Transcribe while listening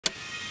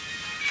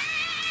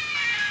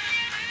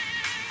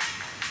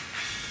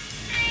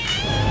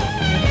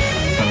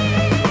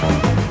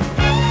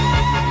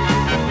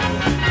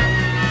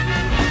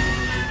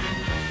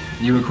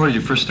You recorded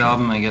your first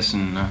album, I guess,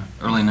 in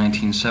early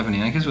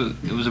 1970. I guess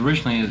it was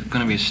originally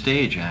going to be a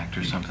stage act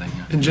or something.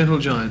 In Gentle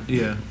Giant,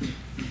 yeah.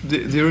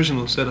 The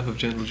original setup of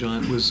Gentle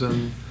Giant was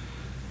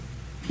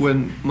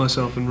when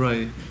myself and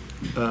Ray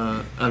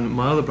and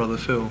my other brother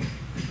Phil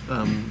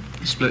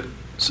split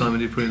Simon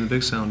Dupree and the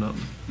Big Sound up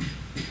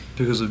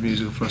because of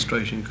musical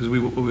frustration. Because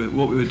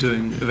what we were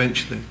doing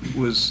eventually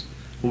was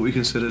what we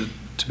considered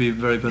to be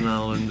very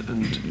banal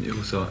and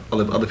also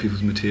other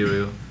people's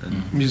material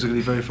and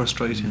musically very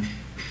frustrating.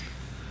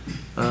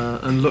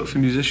 And looked for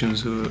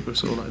musicians who were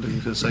sort of like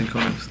looking for the same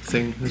kind of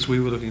thing as we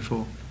were looking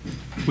for.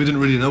 We didn't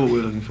really know what we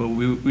were looking for.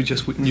 We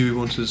just knew we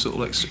wanted to sort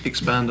of like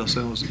expand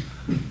ourselves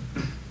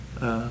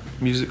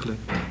musically.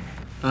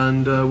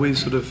 And we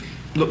sort of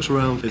looked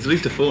around. It's at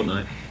least a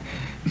fortnight.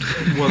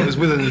 Well, it was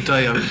within a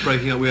day of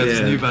breaking up. We had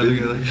this new band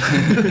together.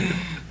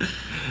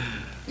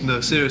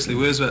 No, seriously, it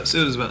was about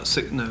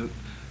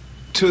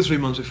 2 or 3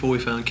 months before we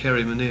found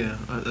Kerry Manier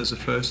as the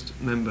first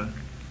member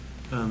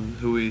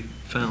who we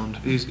found.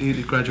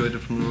 He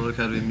graduated from the Royal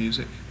Academy of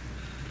Music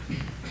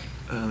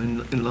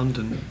in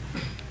London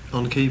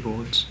on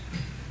keyboards.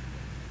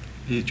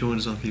 He joined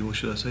us on keyboards,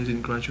 should I say. He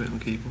didn't graduate on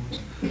keyboards.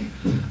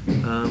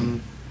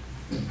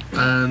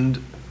 And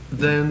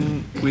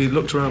then we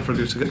looked around for a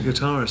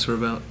guitarist for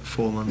about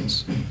 4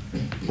 months,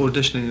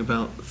 auditioning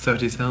about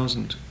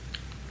 30,000,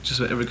 just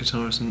about every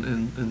guitarist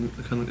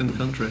in the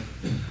country.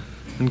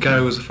 And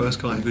Gary was the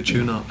first guy who could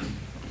tune up,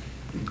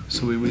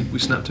 so we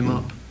snapped him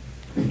up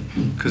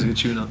because he could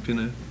tune up, you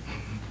know.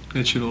 He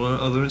could tune all our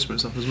other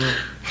instruments up as well.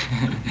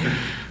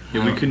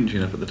 Yeah, we couldn't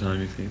tune up at the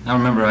time, you see. I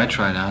remember I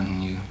tried out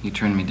and you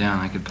turned me down.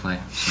 I could play.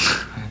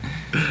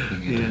 So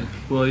yeah.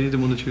 Well, you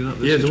didn't want to tune up.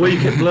 Yeah, the way you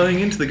kept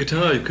blowing into the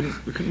guitar, we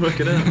couldn't work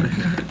it out.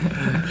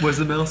 Where's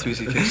the mouthpiece?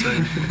 You kept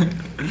saying.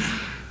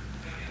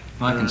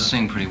 Well, I can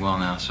sing pretty well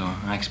now, so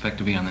I expect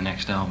to be on the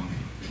next album.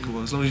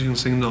 Well, as long as you can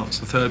sing notes,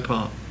 the third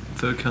part,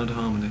 third counter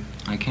harmony.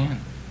 I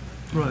can.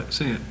 Right,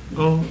 sing it.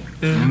 Oh,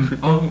 yeah.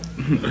 Oh.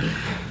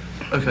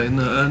 Okay,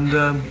 no,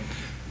 and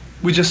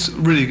we just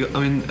really got,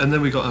 and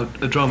then we got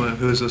a drummer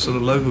who was a sort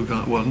of local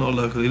guy, well, not a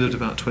local, he lived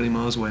about 20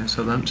 miles away in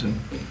Southampton.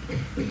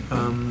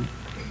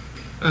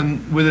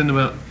 And within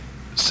about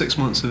 6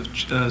 months of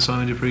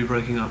Simon Dupree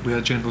breaking up, we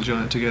had Gentle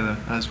Giant together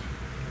as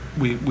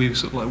we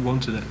sort of like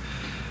wanted it.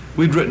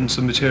 We'd written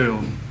some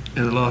material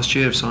in the last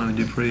year of Simon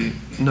Dupree,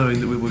 knowing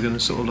that we were going to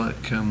sort of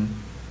like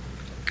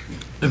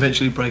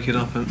eventually break it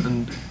up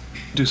and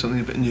do something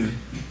a bit new,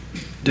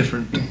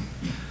 different.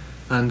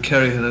 And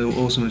Kerry had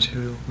awesome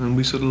material, and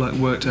we sort of like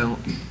worked out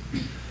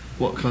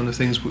what kind of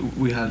things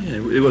we had. Yeah,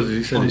 it was, as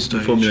you said, it's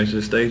formulated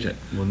a stage act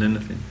more than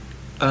anything.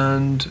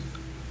 And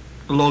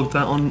logged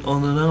that on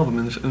an album.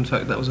 In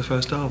fact, that was the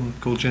first album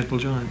called Gentle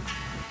Giant.